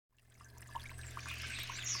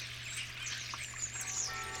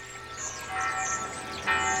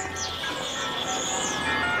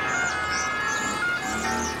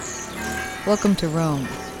Welcome to Rome.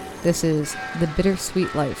 This is The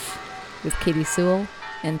Bittersweet Life with Katie Sewell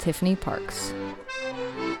and Tiffany Parks.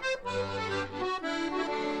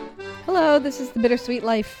 Hello, this is The Bittersweet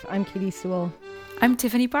Life. I'm Katie Sewell. I'm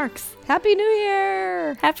Tiffany Parks. Happy New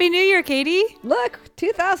Year! Happy New Year, Katie. Look,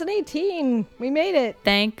 2018. We made it.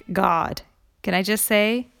 Thank God. Can I just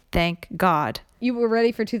say, thank God. You were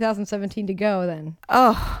ready for 2017 to go then.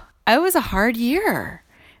 Oh, it was a hard year.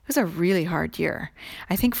 It was a really hard year.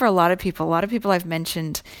 I think for a lot of people I've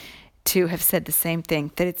mentioned to have said the same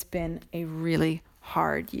thing, that it's been a really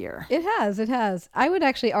hard year. It has. I would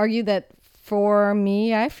actually argue that for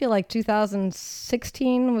me, I feel like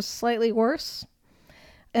 2016 was slightly worse.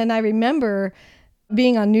 And I remember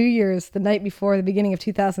being on New Year's the night before the beginning of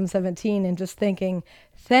 2017 and just thinking,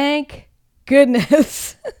 thank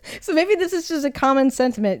goodness. So maybe this is just a common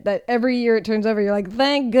sentiment that every year it turns over, you're like,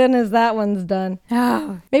 thank goodness that one's done.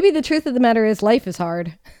 Oh, Maybe the truth of the matter is life is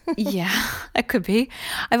hard. yeah, that could be.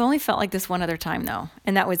 I've only felt like this one other time, though,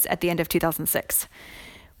 and that was at the end of 2006.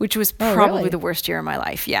 Which was probably really? the worst year of my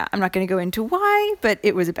life. Yeah, I'm not going to go into why, but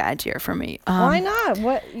it was a bad year for me. Why not?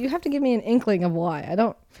 What you have to give me an inkling of why. I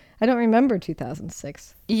don't remember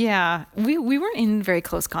 2006. Yeah, we weren't in very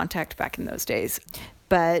close contact back in those days,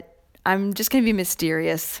 but I'm just going to be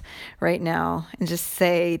mysterious right now and just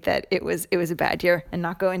say that it was a bad year and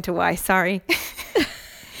not go into why. Sorry.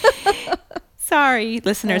 Sorry,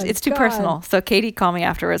 listeners. Oh, it's too God. personal. So Katie, call me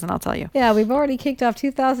afterwards and I'll tell you. Yeah, we've already kicked off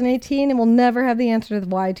 2018 and we'll never have the answer to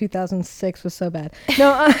why 2006 was so bad.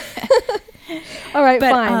 No, all right,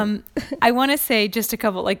 But fine. I want to say just a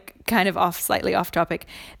couple, like kind of slightly off topic.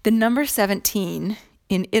 The number 17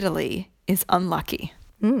 in Italy is unlucky.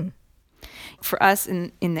 For us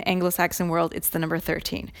in the Anglo-Saxon world, it's the number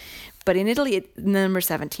 13. But in Italy, number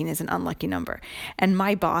 17 is an unlucky number. And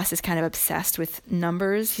my boss is kind of obsessed with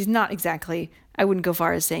numbers. He's not exactly, I wouldn't go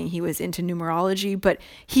far as saying he was into numerology, but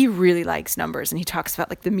he really likes numbers. And he talks about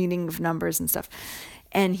like the meaning of numbers and stuff.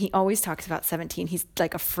 And he always talks about 17. He's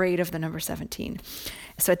like afraid of the number 17.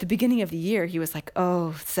 So at the beginning of the year, he was like,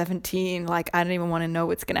 oh, 17, like I don't even want to know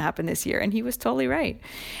what's going to happen this year. And he was totally right.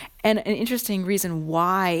 And an interesting reason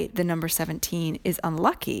why the number 17 is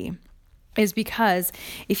unlucky is because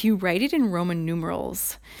if you write it in Roman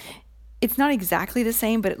numerals, it's not exactly the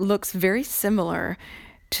same, but it looks very similar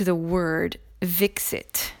to the word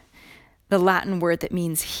vixit, the Latin word that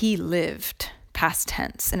means he lived, past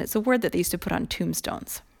tense. And it's a word that they used to put on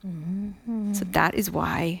tombstones. Mm-hmm. So that is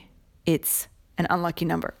why it's an unlucky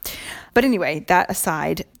number. But anyway, that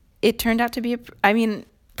aside, it turned out to be,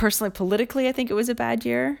 personally, politically, I think it was a bad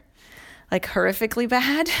year, like horrifically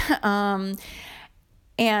bad.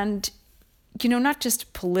 And not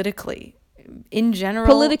just politically, in general.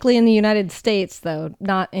 Politically in the United States, though,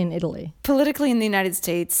 not in Italy. Politically in the United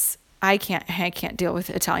States, I can't deal with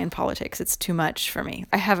Italian politics. It's too much for me.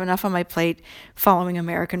 I have enough on my plate following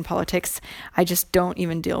American politics. I just don't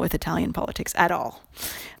even deal with Italian politics at all.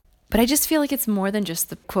 But I just feel like it's more than just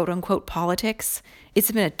the quote unquote politics.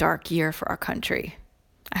 It's been a dark year for our country.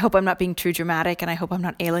 I hope I'm not being too dramatic, and I hope I'm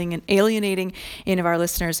not alienating any of our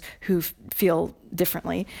listeners who feel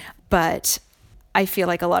differently. But I feel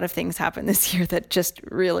like a lot of things happened this year that just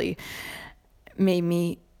really made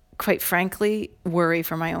me, quite frankly, worry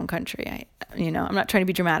for my own country. I'm not trying to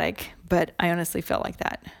be dramatic, but I honestly felt like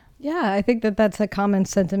that. Yeah, I think that that's a common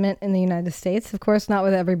sentiment in the United States. Of course, not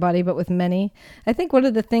with everybody, but with many. I think one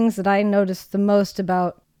of the things that I noticed the most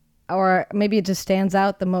about, or maybe it just stands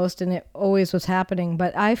out the most and it always was happening,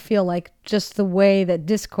 but I feel like just the way that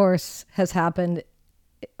discourse has happened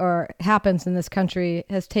or happens in this country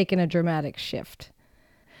has taken a dramatic shift.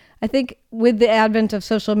 I think with the advent of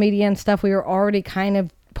social media and stuff, we were already kind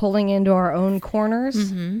of pulling into our own corners,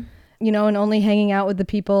 and only hanging out with the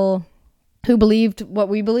people who believed what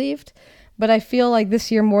we believed. But I feel like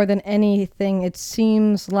this year more than anything, it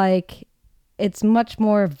seems like it's much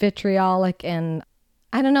more vitriolic and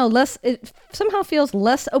I don't know, it somehow feels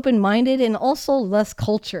less open-minded and also less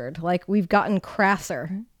cultured. Like we've gotten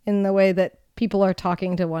crasser in the way that people are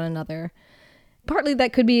talking to one another. Partly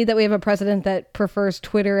that could be that we have a president that prefers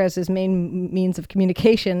Twitter as his main means of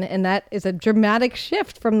communication, and that is a dramatic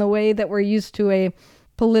shift from the way that we're used to a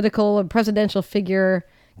political or presidential figure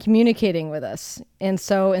communicating with us. And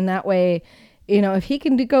so in that way, if he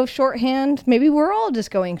can go shorthand, maybe we're all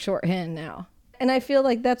just going shorthand now. And I feel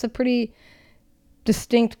like that's a pretty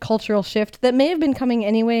distinct cultural shift that may have been coming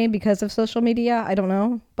anyway because of social media. I don't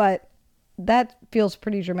know, but that feels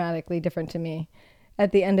pretty dramatically different to me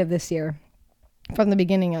at the end of this year from the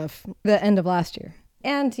beginning of the end of last year.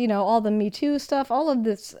 And, all the Me Too stuff, all of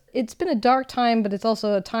this, it's been a dark time, but it's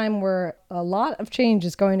also a time where a lot of change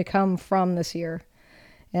is going to come from this year.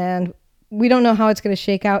 And we don't know how it's going to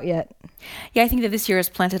shake out yet. Yeah, I think that this year has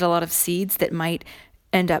planted a lot of seeds that might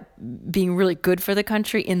end up being really good for the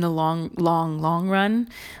country in the long run.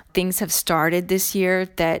 Things have started this year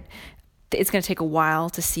that it's going to take a while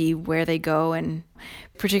to see where they go, and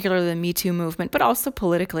particularly the Me Too movement, but also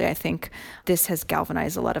politically, I think this has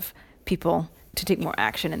galvanized a lot of people to take more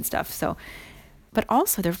action and stuff. So, but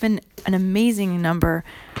also there have been an amazing number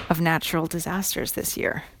of natural disasters this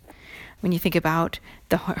year. When you think about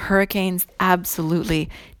the hurricanes, absolutely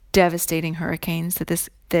devastating hurricanes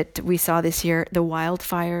that we saw this year, the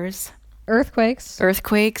wildfires,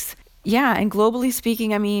 earthquakes. Yeah, and globally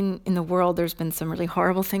speaking, I mean, in the world, there's been some really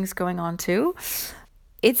horrible things going on too.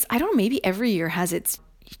 I don't know, maybe every year has its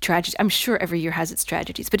tragedies. I'm sure every year has its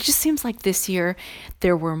tragedies, but it just seems like this year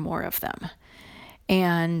there were more of them.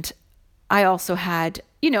 And I also had,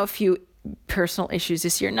 a few personal issues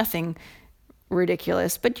this year, nothing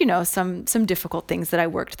ridiculous, but, some difficult things that I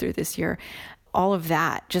worked through this year. All of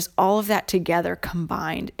that together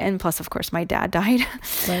combined, and plus, of course, my dad died,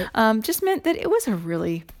 right. Just meant that it was a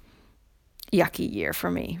really yucky year for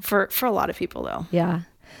me, for a lot of people, though. Yeah.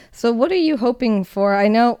 So what are you hoping for? I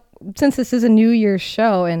know since this is a New Year's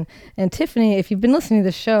show, and Tiffany, if you've been listening to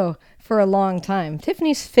the show for a long time,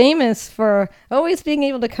 Tiffany's famous for always being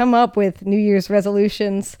able to come up with New Year's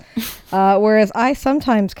resolutions, whereas I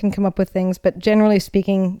sometimes can come up with things, but generally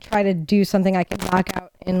speaking, try to do something I can knock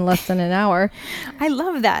out in less than an hour. I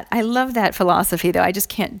love that philosophy, though. I just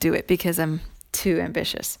can't do it because I'm too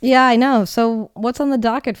ambitious. Yeah, I know. So what's on the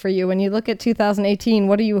docket for you when you look at 2018?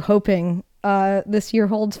 What are you hoping this year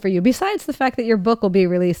holds for you, besides the fact that your book will be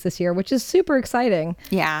released this year, which is super exciting?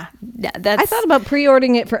 Yeah, I thought about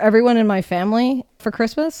pre-ordering it for everyone in my family for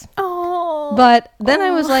Christmas. Oh, but then I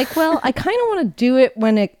was like, well, I kind of want to do it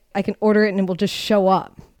when I can order it and it will just show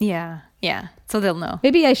up. Yeah, so they'll know.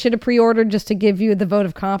 Maybe I should have pre-ordered just to give you the vote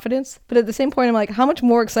of confidence, but at the same point I'm like, how much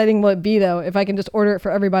more exciting will it be though if I can just order it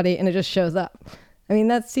for everybody and it just shows up? I mean,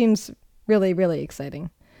 that seems really, really exciting.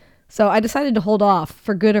 So I decided to hold off,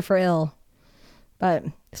 for good or for ill. But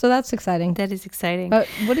so that's exciting. That is exciting. But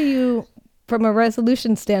what are you, from a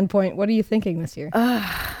resolution standpoint, what are you thinking this year?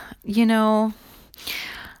 I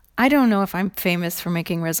don't know if I'm famous for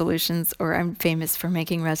making resolutions or I'm famous for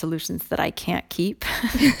making resolutions that I can't keep.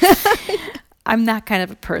 I'm that kind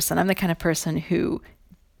of a person. I'm the kind of person who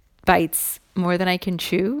bites more than I can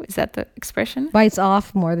chew. Is that the expression? Bites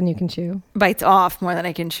off more than you can chew. Bites off more than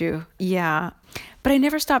I can chew. Yeah. But I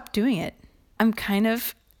never stopped doing it. I'm kind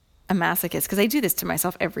of a masochist because I do this to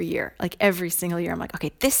myself every year. Like every single year, I'm like,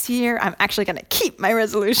 okay, this year I'm actually going to keep my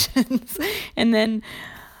resolutions. And then,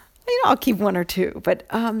 I'll keep one or two. But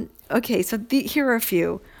okay, so here are a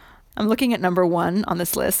few. I'm looking at number 1 on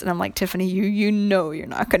this list, and I'm like, Tiffany, you know you're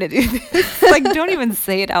not going to do this. Like, don't even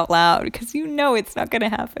say it out loud because it's not going to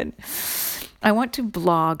happen. I want to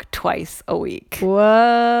blog twice a week.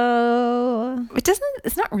 Whoa.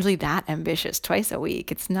 It's not really that ambitious, twice a week.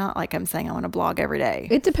 It's not like I'm saying I want to blog every day.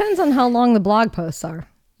 It depends on how long the blog posts are.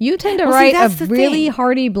 You tend to write a really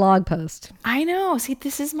hearty blog post. I know. See,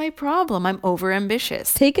 this is my problem. I'm over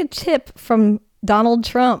ambitious. Take a tip from Donald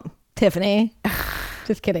Trump, Tiffany.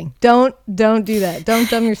 Just kidding. Don't do that. Don't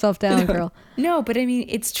dumb yourself down, girl. No, but I mean,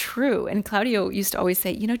 it's true. And Claudio used to always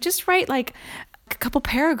say, just write like a couple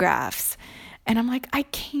paragraphs. And I'm like, I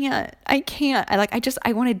can't. I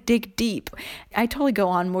want to dig deep. I totally go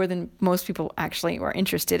on more than most people actually are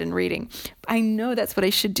interested in reading. I know that's what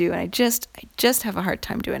I should do. And I just have a hard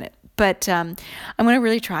time doing it. But I'm going to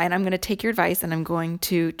really try, and I'm going to take your advice, and I'm going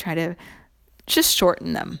to try to just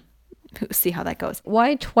shorten them. See how that goes.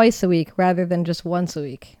 Why twice a week rather than just once a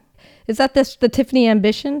week? Is that the Tiffany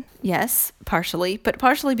ambition? Yes, partially. But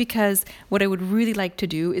partially because what I would really like to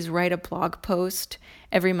do is write a blog post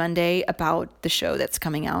every Monday about the show that's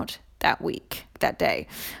coming out that week, that day.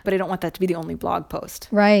 But I don't want that to be the only blog post.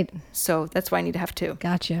 Right. So that's why I need to have 2.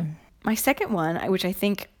 Gotcha. My second one, which I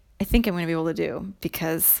think I'm going to be able to do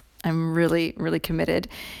because I'm really, really committed,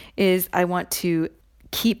 is I want to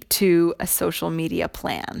keep to a social media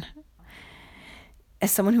plan. As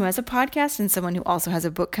someone who has a podcast and someone who also has a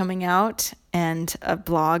book coming out and a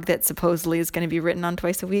blog that supposedly is going to be written on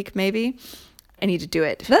twice a week, maybe, I need to do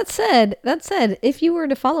it. That said, if you were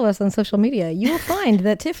to follow us on social media, you will find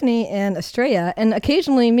that Tiffany and Estrella, and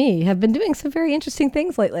occasionally me, have been doing some very interesting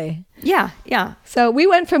things lately. Yeah. So we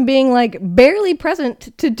went from being like barely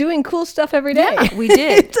present to doing cool stuff every day. Yeah, we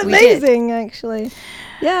did. It's amazing, actually.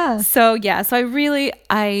 Yeah. So I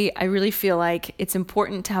really feel like it's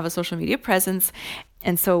important to have a social media presence.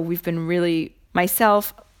 And so we've been really,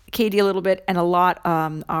 myself, Katie a little bit, and a lot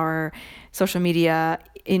our social media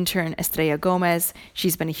intern, Estrella Gomez,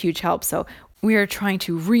 she's been a huge help. So we are trying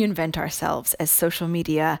to reinvent ourselves as social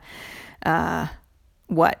media, not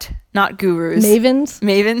gurus.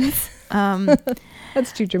 Mavens.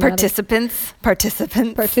 That's too dramatic.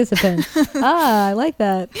 Participants. I like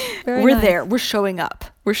that. We're nice. There. We're showing up.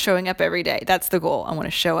 We're showing up every day. That's the goal. I want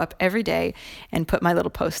to show up every day and put my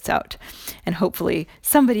little posts out. And hopefully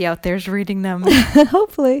somebody out there is reading them.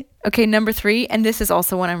 Hopefully. Okay, number 3. And this is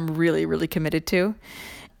also one I'm really, really committed to.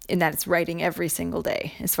 And that is writing every single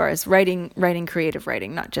day, as far as writing creative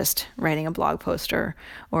writing, not just writing a blog post or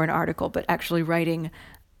an article, but actually writing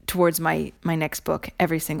towards my next book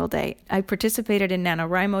every single day. I participated in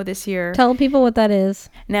NaNoWriMo this year. Tell people what that is.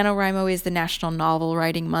 NaNoWriMo is the National Novel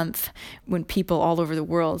Writing Month, when people all over the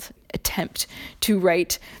world attempt to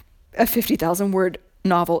write a 50,000 word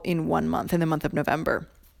novel in 1 month, in the month of November.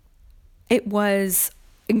 It was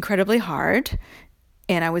incredibly hard.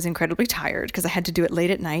 And I was incredibly tired because I had to do it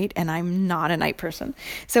late at night, and I'm not a night person.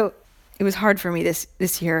 So it was hard for me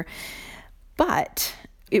this year, but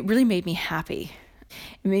it really made me happy.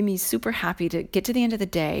 It made me super happy to get to the end of the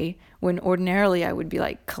day when ordinarily I would be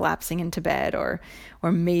like collapsing into bed or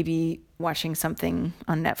maybe watching something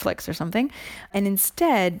on Netflix or something. And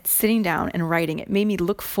instead, sitting down and writing, it made me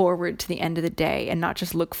look forward to the end of the day and not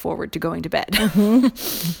just look forward to going to bed. Mm-hmm.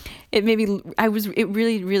 It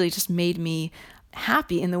really, really just made me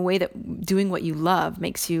happy in the way that doing what you love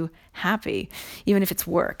makes you happy, even if it's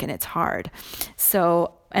work and it's hard.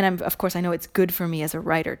 So, and of course I know it's good for me as a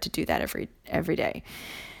writer to do that every day.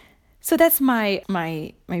 So that's my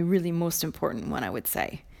really most important one, I would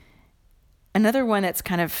say. Another one that's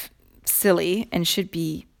kind of silly and should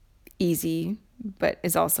be easy, but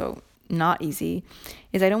is also not easy,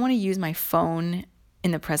 is I don't want to use my phone in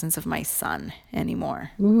the presence of my son anymore.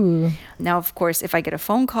 Ooh. Now, of course, if I get a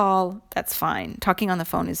phone call, that's fine. Talking on the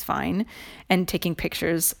phone is fine. And taking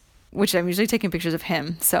pictures, which I'm usually taking pictures of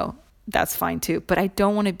him, so that's fine too. But I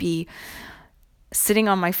don't want to be sitting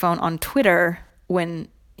on my phone on Twitter when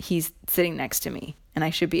he's sitting next to me and I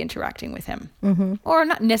should be interacting with him. Mm-hmm. Or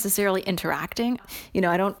not necessarily interacting.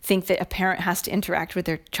 I don't think that a parent has to interact with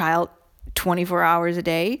their child 24 hours a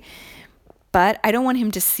day. But I don't want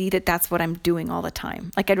him to see that that's what I'm doing all the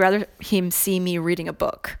time. Like, I'd rather him see me reading a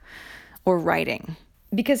book or writing,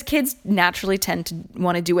 because kids naturally tend to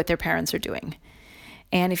want to do what their parents are doing.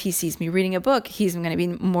 And if he sees me reading a book, he's going to be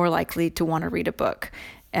more likely to want to read a book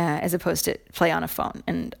as opposed to play on a phone.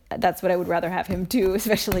 And that's what I would rather have him do,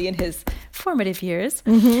 especially in his formative years.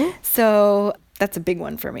 Mm-hmm. So that's a big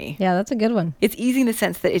one for me. Yeah, that's a good one. It's easy in the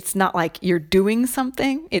sense that it's not like you're doing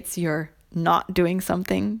something, it's you're not doing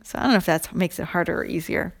something. So I don't know if that makes it harder or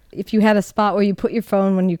easier. If you had a spot where you put your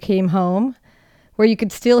phone when you came home, where you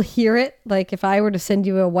could still hear it, like if I were to send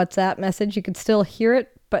you a WhatsApp message, you could still hear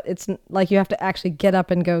it, but it's like you have to actually get up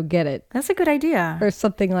and go get it. That's a good idea. Or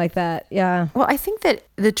something like that. Yeah. Well, I think that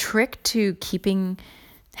the trick to keeping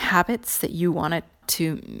habits that you want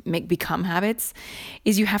to make become habits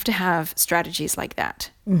is you have to have strategies like that.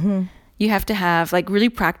 Mm-hmm. You have to have like really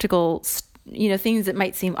practical things that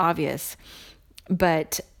might seem obvious,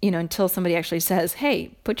 but, until somebody actually says, hey,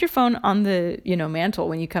 put your phone on the, mantle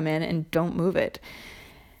when you come in and don't move it.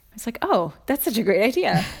 It's like, oh, that's such a great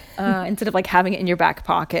idea. Instead of like having it in your back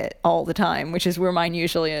pocket all the time, which is where mine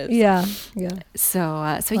usually is. Yeah. Yeah. So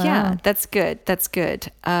wow. Yeah, that's good. That's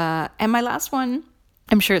good. And my last one,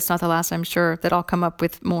 I'm sure it's not the last. I'm sure that I'll come up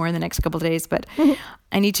with more in the next couple of days, but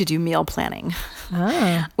I need to do meal planning.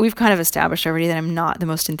 Ah. We've kind of established already that I'm not the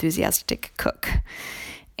most enthusiastic cook.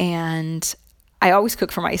 And I always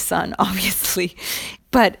cook for my son, obviously,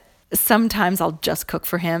 but sometimes I'll just cook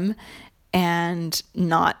for him and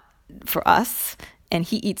not for us. And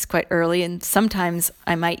he eats quite early. And sometimes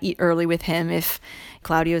I might eat early with him if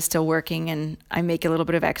Claudio is still working and I make a little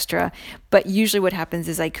bit of extra. But usually what happens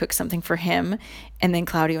is I cook something for him and then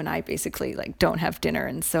Claudio and I basically like don't have dinner.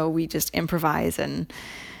 And so we just improvise, and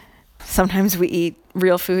sometimes we eat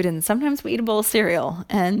real food and sometimes we eat a bowl of cereal.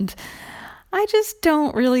 And I just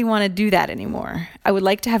don't really want to do that anymore. I would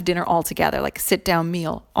like to have dinner all together, like a sit down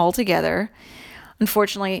meal all together.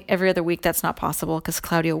 Unfortunately, every other week that's not possible because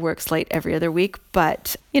Claudio works late every other week,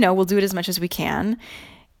 but we'll do it as much as we can.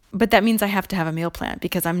 But that means I have to have a meal plan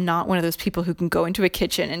because I'm not one of those people who can go into a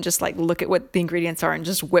kitchen and just like look at what the ingredients are and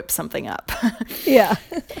just whip something up. Yeah.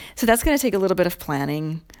 So that's going to take a little bit of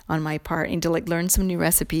planning on my part. I need to like learn some new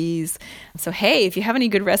recipes. So, hey, if you have any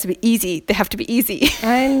good recipe, easy, they have to be easy.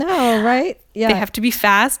 I know, right? Yeah. They have to be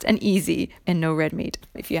fast and easy and no red meat.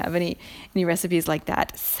 If you have any recipes like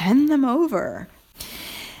that, send them over.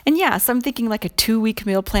 And yeah, so I'm thinking like a 2-week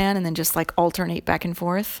meal plan and then just like alternate back and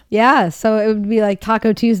forth. Yeah, so it would be like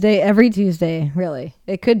Taco Tuesday every Tuesday, really.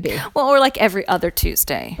 It could be. Well, or like every other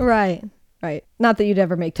Tuesday. Right. Right. Not that you'd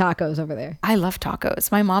ever make tacos over there. I love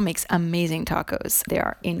tacos. My mom makes amazing tacos. They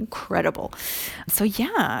are incredible. So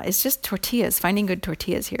yeah, it's just tortillas. Finding good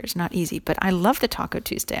tortillas here is not easy, but I love the Taco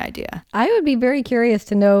Tuesday idea. I would be very curious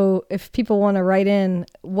to know if people want to write in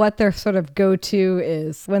what their sort of go-to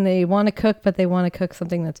is when they want to cook, but they want to cook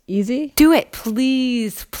something that's easy. Do it,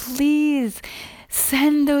 please, please.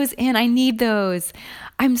 Send those in. I need those.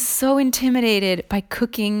 I'm so intimidated by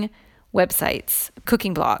cooking websites,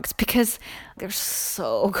 cooking blogs, because they're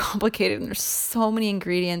so complicated and there's so many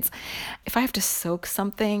ingredients. If I have to soak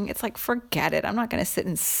something, it's like, forget it. I'm not going to sit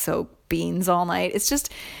and soak beans all night.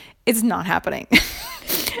 It's not happening.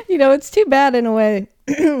 It's too bad in a way.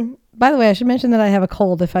 By the way, I should mention that I have a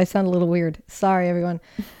cold if I sound a little weird. Sorry, everyone.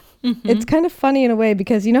 Mm-hmm. It's kind of funny in a way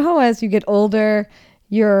because you know how as you get older,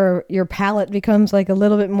 your palate becomes like a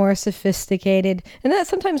little bit more sophisticated. And that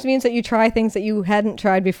sometimes means that you try things that you hadn't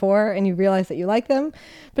tried before and you realize that you like them.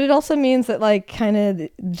 But it also means that like kind of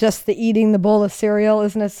just the eating the bowl of cereal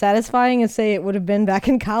isn't as satisfying as say it would have been back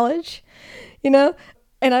in college, And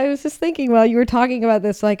I was just thinking while you were talking about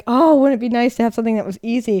this, like, oh, wouldn't it be nice to have something that was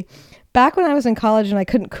easy? Back when I was in college and I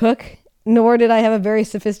couldn't cook, nor did I have a very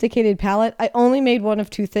sophisticated palate, I only made one of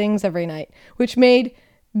two things every night, which made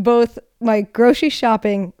both my grocery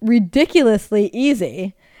shopping ridiculously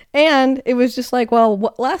easy. And it was just like,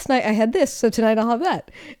 well, last night I had this, so tonight I'll have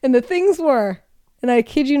that. And the things were, and I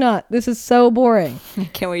kid you not, this is so boring. I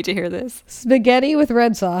can't wait to hear this. Spaghetti with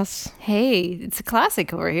red sauce. Hey, it's a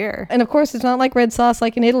classic over here. And of course, it's not like red sauce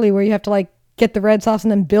like in Italy where you have to like get the red sauce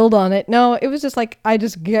and then build on it. No, it was just like I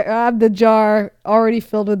just grabbed the jar already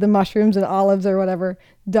filled with the mushrooms and olives or whatever,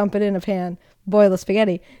 dump it in a pan, boil the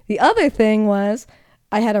spaghetti. The other thing was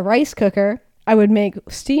I had a rice cooker. I would make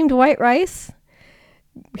steamed white rice,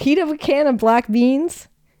 heat up a can of black beans,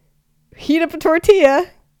 heat up a tortilla,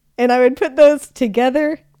 and I would put those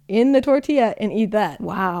together in the tortilla and eat that.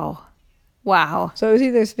 Wow. So it was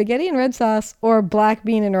either spaghetti and red sauce or black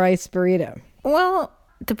bean and rice burrito. Well,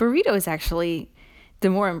 the burrito is actually the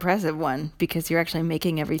more impressive one because you're actually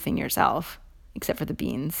making everything yourself. Except for the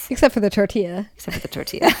beans. Except for the tortilla.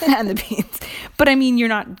 And the beans. But I mean, you're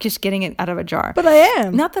not just getting it out of a jar. But I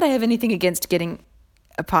am. Not that I have anything against getting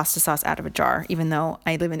a pasta sauce out of a jar, even though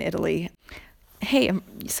I live in Italy. Hey,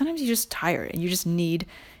 sometimes you're just tired and you just need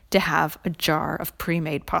to have a jar of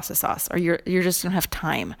pre-made pasta sauce or you're just don't have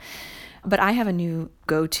time. But I have a new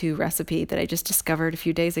go-to recipe that I just discovered a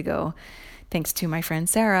few days ago, thanks to my friend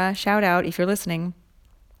Sarah. Shout out if you're listening.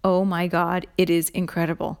 Oh my God, it is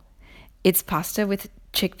incredible. It's pasta with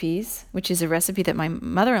chickpeas, which is a recipe that my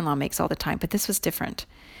mother-in-law makes all the time, but this was different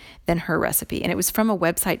than her recipe. And it was from a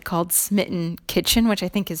website called Smitten Kitchen, which I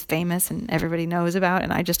think is famous and everybody knows about,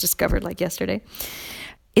 and I just discovered like yesterday.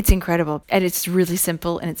 It's incredible, and it's really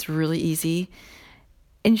simple, and it's really easy.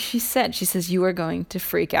 And she says, you are going to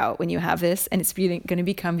freak out when you have this, and it's going to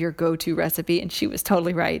become your go-to recipe. And she was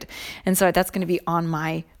totally right. And so that's going to be on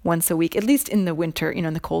my once a week, at least in the winter,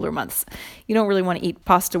 in the colder months. You don't really want to eat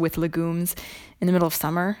pasta with legumes in the middle of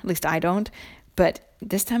summer. At least I don't. But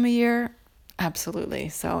this time of year, absolutely.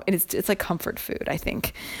 So it's like comfort food, I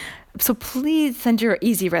think. So please send your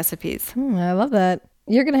easy recipes. I love that.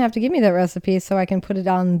 You're going to have to give me that recipe so I can put it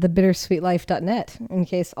on thebittersweetlife.net in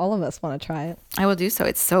case all of us want to try it. I will do so.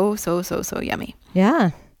 It's so yummy. Yeah.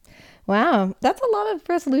 Wow. That's a lot of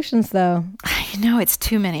resolutions, though. I know. It's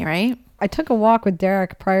too many, right? I took a walk with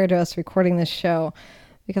Derek prior to us recording this show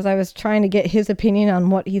because I was trying to get his opinion on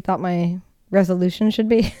what he thought my resolution should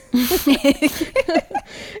be.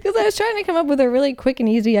 Because I was trying to come up with a really quick and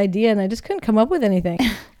easy idea and I just couldn't come up with anything.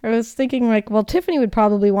 I was thinking like, well, Tiffany would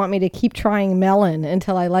probably want me to keep trying melon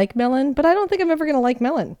until I like melon, but I don't think I'm ever going to like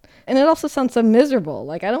melon. And it also sounds so miserable.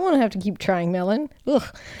 Like, I don't want to have to keep trying melon. Ugh.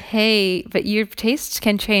 Hey, but your tastes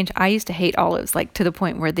can change. I used to hate olives, like to the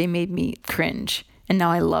point where they made me cringe. And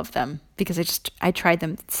now I love them because I tried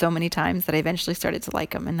them so many times that I eventually started to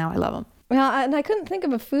like them, and now I love them. Well, and I couldn't think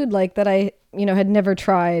of a food like that I, had never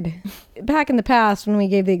tried. Back in the past, when we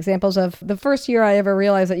gave the examples of the first year I ever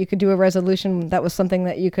realized that you could do a resolution that was something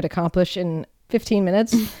that you could accomplish in 15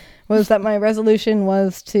 minutes, was that my resolution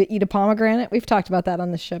was to eat a pomegranate. We've talked about that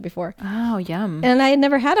on this show before. Oh, yum. And I had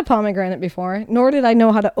never had a pomegranate before, nor did I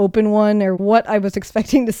know how to open one or what I was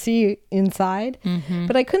expecting to see inside. Mm-hmm.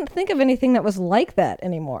 But I couldn't think of anything that was like that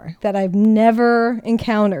anymore, that I've never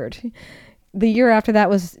encountered. The year after that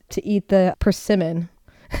was to eat the persimmon.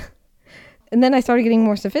 And then I started getting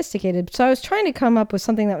more sophisticated. So I was trying to come up with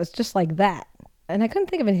something that was just like that. And I couldn't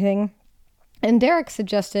think of anything. And Derek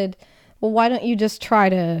suggested, well, why don't you just try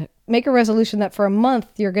to make a resolution that for a month,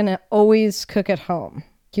 you're going to always cook at home.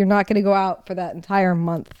 You're not going to go out for that entire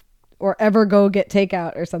month or ever go get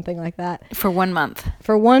takeout or something like that. For 1 month.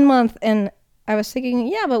 For 1 month. And I was thinking,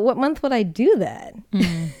 yeah, but what month would I do that?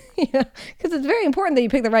 Because it's very important that you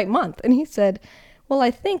pick the right month. And he said, well,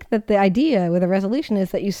 I think that the idea with a resolution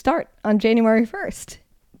is that you start on January 1st.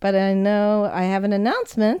 But I know I have an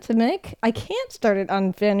announcement to make. I can't start it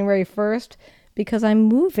on January 1st because I'm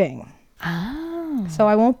moving. Oh. So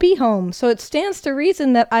I won't be home. So it stands to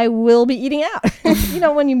reason that I will be eating out.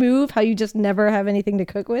 When you move, how you just never have anything to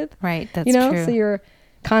cook with. Right, that's true. So you're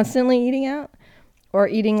constantly eating out. Or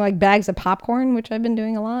eating like bags of popcorn, which I've been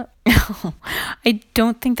doing a lot. I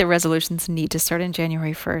don't think the resolutions need to start on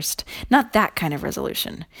January 1st. Not that kind of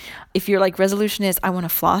resolution. If your resolution is, I want to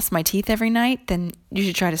floss my teeth every night, then you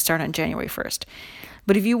should try to start on January 1st.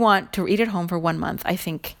 But if you want to eat at home for 1 month, I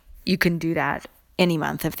think you can do that any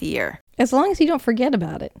month of the year. As long as you don't forget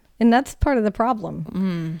about it. And that's part of the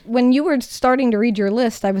problem. When you were starting to read your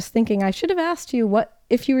list, I was thinking I should have asked you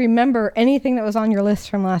if you remember anything that was on your list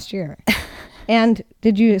from last year. And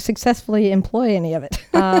did you successfully employ any of it?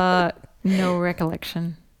 No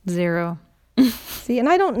recollection. Zero. See, and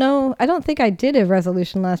I don't know. I don't think I did a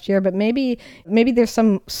resolution last year, but maybe there's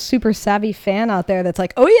some super savvy fan out there that's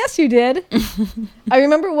like, oh, yes, you did. I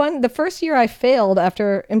remember the first year I failed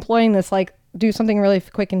after employing this, do something really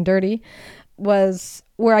quick and dirty, was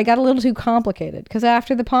where I got a little too complicated. Because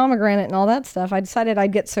after the pomegranate and all that stuff, I decided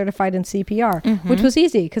I'd get certified in CPR, which was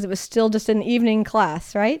easy because it was still just an evening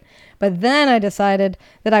class, right? But then I decided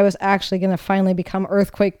that I was actually going to finally become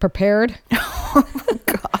earthquake prepared. Oh,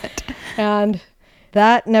 God. And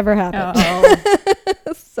that never happened.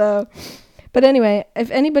 But anyway,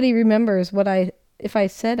 if anybody remembers if I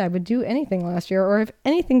said I would do anything last year, or if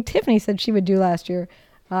anything Tiffany said she would do last year,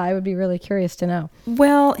 I would be really curious to know.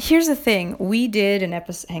 Well, here's the thing. We did an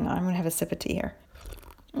episode. Hang on, I'm going to have a sip of tea here.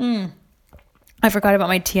 I forgot about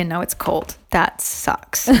my tea and now it's cold. That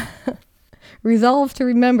sucks. Resolve to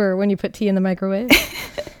remember when you put tea in the microwave.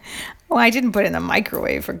 Well, I didn't put it in the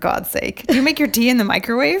microwave, for God's sake. Do you make your tea in the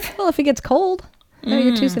microwave? Well, if it gets cold. No,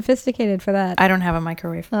 you're too sophisticated for that. I don't have a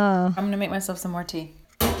microwave. Oh. I'm going to make myself some more tea.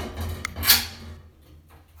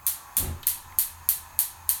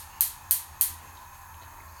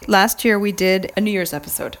 Last year we did a New Year's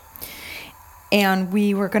episode. And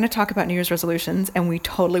we were going to talk about New Year's resolutions, and we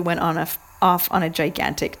totally went off on a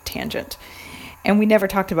gigantic tangent. And we never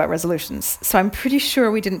talked about resolutions. So I'm pretty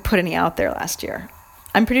sure we didn't put any out there last year.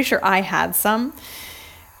 I'm pretty sure I had some.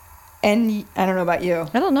 And I don't know about you.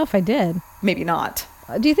 I don't know if I did. Maybe not.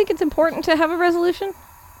 Do you think it's important to have a resolution?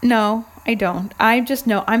 No, I don't. I just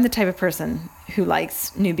know I'm the type of person who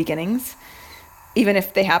likes new beginnings, even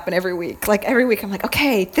if they happen every week. Like every week I'm like,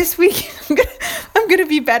 okay, this week I'm gonna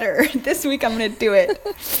be better. This week I'm gonna do it.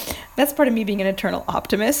 That's part of me being an eternal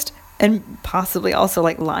optimist, and possibly also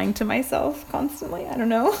lying to myself constantly. I don't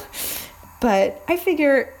know. But I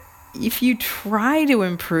figure if you try to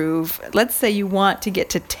improve, let's say you want to get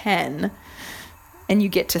to 10 and you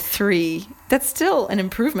get to 3, that's still an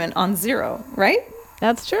improvement on 0, right?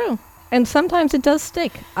 That's true. And sometimes it does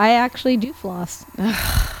stick. I actually do floss.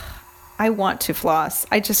 I want to floss.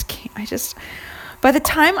 I just can't. By the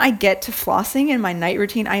time I get to flossing in my night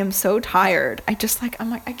routine, I am so tired. I'm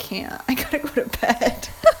like, I can't. I gotta go to bed.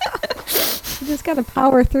 You just gotta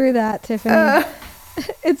power through that, Tiffany.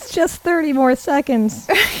 It's just 30 more seconds.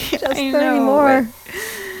 Just 30 more.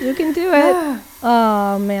 You can do it.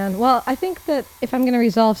 Oh, man. Well, I think that if I'm going to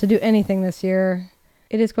resolve to do anything this year,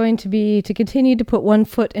 it is going to be to continue to put one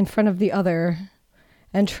foot in front of the other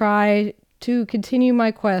and try to continue my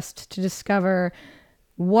quest to discover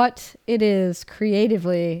what it is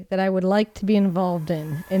creatively that I would like to be involved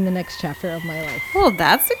in the next chapter of my life. Well,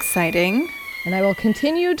 that's exciting. And I will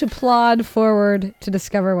continue to plod forward to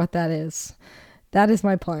discover what that is. That is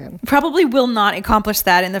my plan. Probably will not accomplish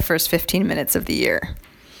that in the first 15 minutes of the year.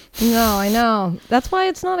 No, I know. That's why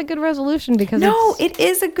it's not a good resolution, because it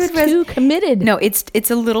is a good too committed. No,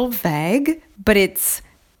 it's a little vague, but it's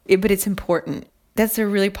important. That's a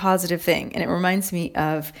really positive thing, and it reminds me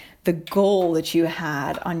of the goal that you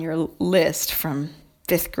had on your list from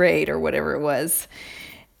 5th grade or whatever it was.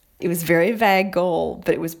 It was a very vague goal,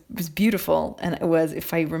 but it was beautiful, and it was,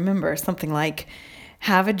 if I remember, something like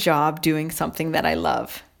have a job doing something that I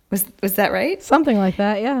love. Was that right? Something like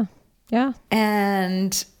that, yeah. Yeah.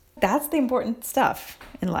 And that's the important stuff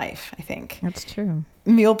in life, I think. That's true.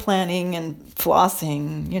 Meal planning and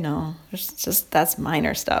flossing, that's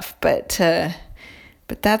minor stuff. But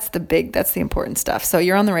that's the important stuff. So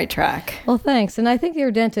you're on the right track. Well, thanks. And I think your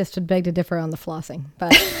dentist would beg to differ on the flossing.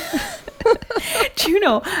 But do you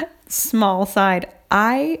know, small side,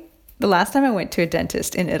 the last time I went to a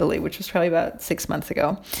dentist in Italy, which was probably about 6 months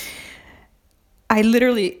ago, I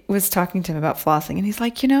literally was talking to him about flossing, and he's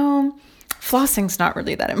like, flossing's not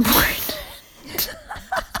really that important.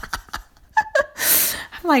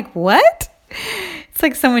 I'm like, what? It's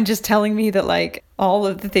like someone just telling me that like all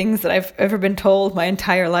of the things that I've ever been told my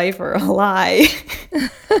entire life are a lie.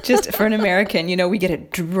 Just for an American, we get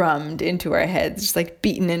it drummed into our heads, just like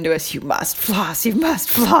beaten into us. You must floss, you must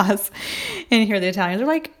floss. And here the Italians are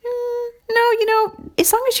like, no,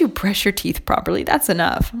 as long as you brush your teeth properly, that's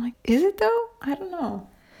enough. I'm like, is it though? I don't know.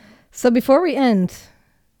 So before we end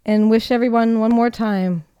and wish everyone one more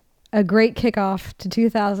time a great kickoff to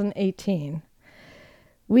 2018,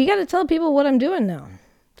 we got to tell people what I'm doing now.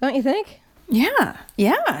 Don't you think? Yeah.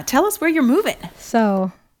 Tell us where you're moving.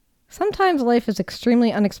 So sometimes life is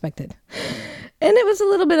extremely unexpected. And it was a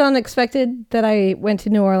little bit unexpected that I went to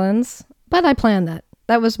New Orleans, but I planned that.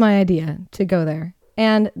 That was my idea, to go there.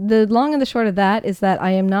 And the long and the short of that is that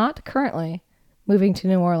I am not currently moving to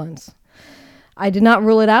New Orleans. I did not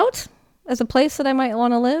rule it out as a place that I might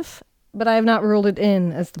want to live, but I have not ruled it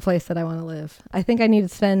in as the place that I want to live. I think I need to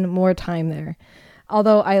spend more time there,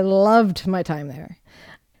 although I loved my time there.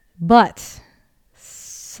 But,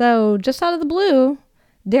 so just out of the blue,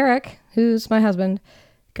 Derek, who's my husband,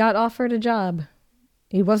 got offered a job.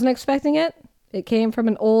 He wasn't expecting it. It came from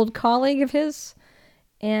an old colleague of his,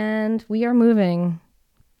 and we are moving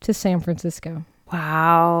to San Francisco.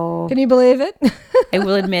 Wow. Can you believe it? I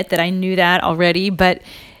will admit that I knew that already, but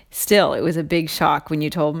still, it was a big shock when you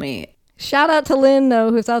told me. Shout out to Lynn,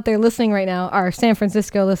 though, who's out there listening right now, our San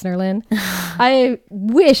Francisco listener, Lynn. I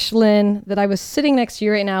wish, Lynn, that I was sitting next to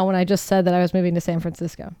you right now when I just said that I was moving to San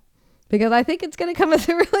Francisco, because I think it's going to come as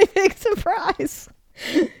a really big surprise.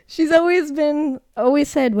 She's always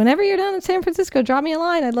said, whenever you're down in San Francisco, drop me a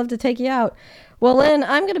line. I'd love to take you out. Well, Lynn,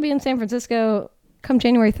 I'm going to be in San Francisco come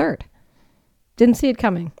January 3rd. Didn't see it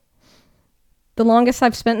coming. The longest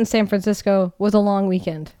I've spent in San Francisco was a long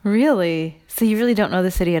weekend. Really? So you really don't know the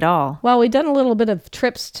city at all? Well, we've done a little bit of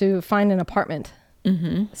trips to find an apartment.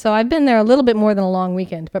 Mm-hmm. So I've been there a little bit more than a long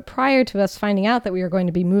weekend. But prior to us finding out that we were going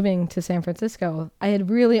to be moving to San Francisco, I had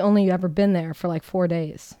really only ever been there for like 4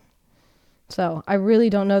 days. So I really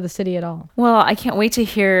don't know the city at all. Well, I can't wait to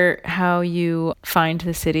hear how you find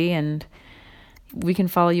the city, and we can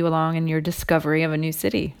follow you along in your discovery of a new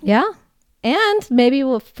city. Yeah. And maybe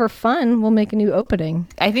for fun, we'll make a new opening.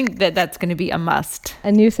 I think that that's going to be a must.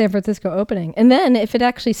 A new San Francisco opening. And then if it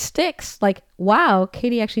actually sticks, like, wow,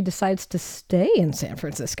 Katie actually decides to stay in San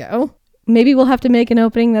Francisco, maybe we'll have to make an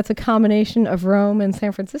opening that's a combination of Rome and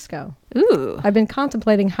San Francisco. Ooh. I've been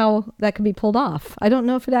contemplating how that could be pulled off. I don't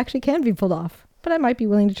know if it actually can be pulled off, but I might be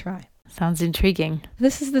willing to try. Sounds intriguing.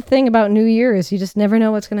 This is the thing about New Year's. You just never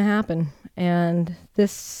know what's going to happen. And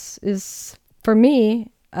this is, for me,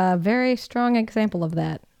 a very strong example of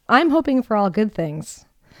that. I'm hoping for all good things.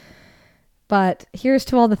 But here's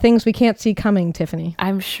to all the things we can't see coming, Tiffany.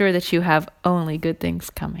 I'm sure that you have only good things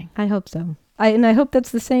coming. I hope so. And I hope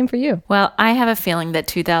that's the same for you. Well, I have a feeling that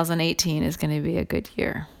 2018 is going to be a good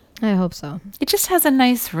year. I hope so. It just has a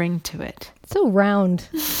nice ring to it. It's so round.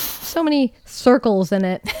 So many circles in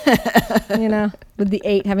it. With the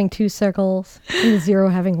 8 having 2 circles and the 0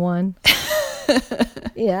 having 1.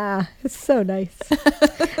 Yeah, it's so nice.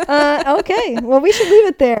 Okay, well, we should leave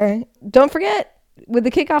it there. Don't forget, with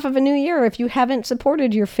the kickoff of a new year, if you haven't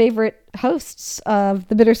supported your favorite hosts of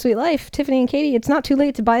The Bittersweet Life, Tiffany and Katie, it's not too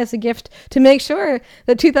late to buy us a gift to make sure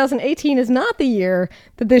that 2018 is not the year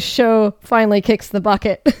that this show finally kicks the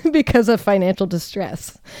bucket because of financial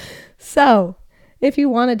distress. So, if you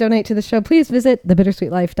want to donate to the show, please visit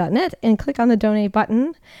thebittersweetlife.net and click on the donate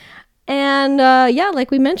button. And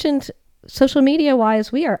like we mentioned, social media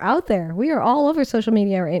wise, we are out there. We are all over social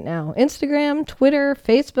media right now. Instagram, Twitter,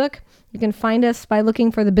 Facebook. You can find us by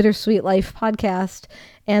looking for the Bittersweet Life podcast.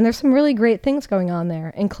 And there's some really great things going on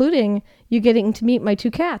there, including you getting to meet my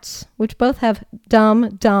 2 cats, which both have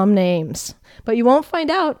dumb names. But you won't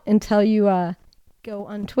find out until you go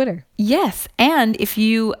on Twitter. Yes. And if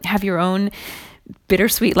you have your own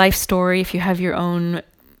Bittersweet Life story, if you have your own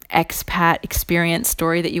expat experience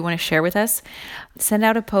story that you want to share with us, send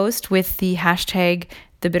out a post with the hashtag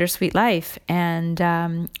The Bittersweet Life,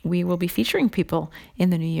 and we will be featuring people in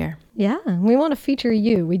the new year. Yeah, we want to feature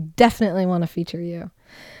you. We definitely want to feature you.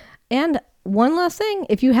 And one last thing,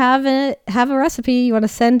 if you have a recipe you want to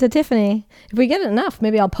send to Tiffany, if we get enough,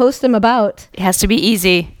 maybe I'll post them about. It has to be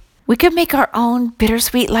easy. We could make our own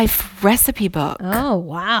Bittersweet Life recipe book. Oh,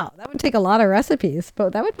 wow. That would take a lot of recipes,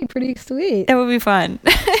 but that would be pretty sweet. It would be fun.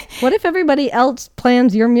 What if everybody else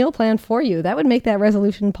plans your meal plan for you? That would make that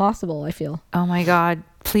resolution possible, I feel. Oh my God.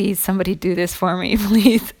 Please, somebody do this for me,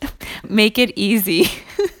 please. Make it easy.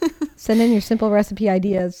 Send in your simple recipe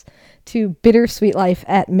ideas to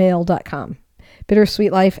bittersweetlife@mail.com.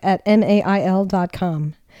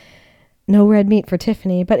 bittersweetlife@mail.com. No red meat for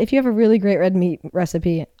Tiffany, but if you have a really great red meat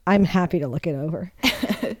recipe, I'm happy to look it over.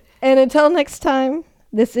 And until next time,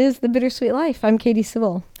 this is The Bittersweet Life. I'm Katie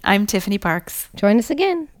Sewell. I'm Tiffany Parks. Join us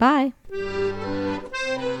again. Bye.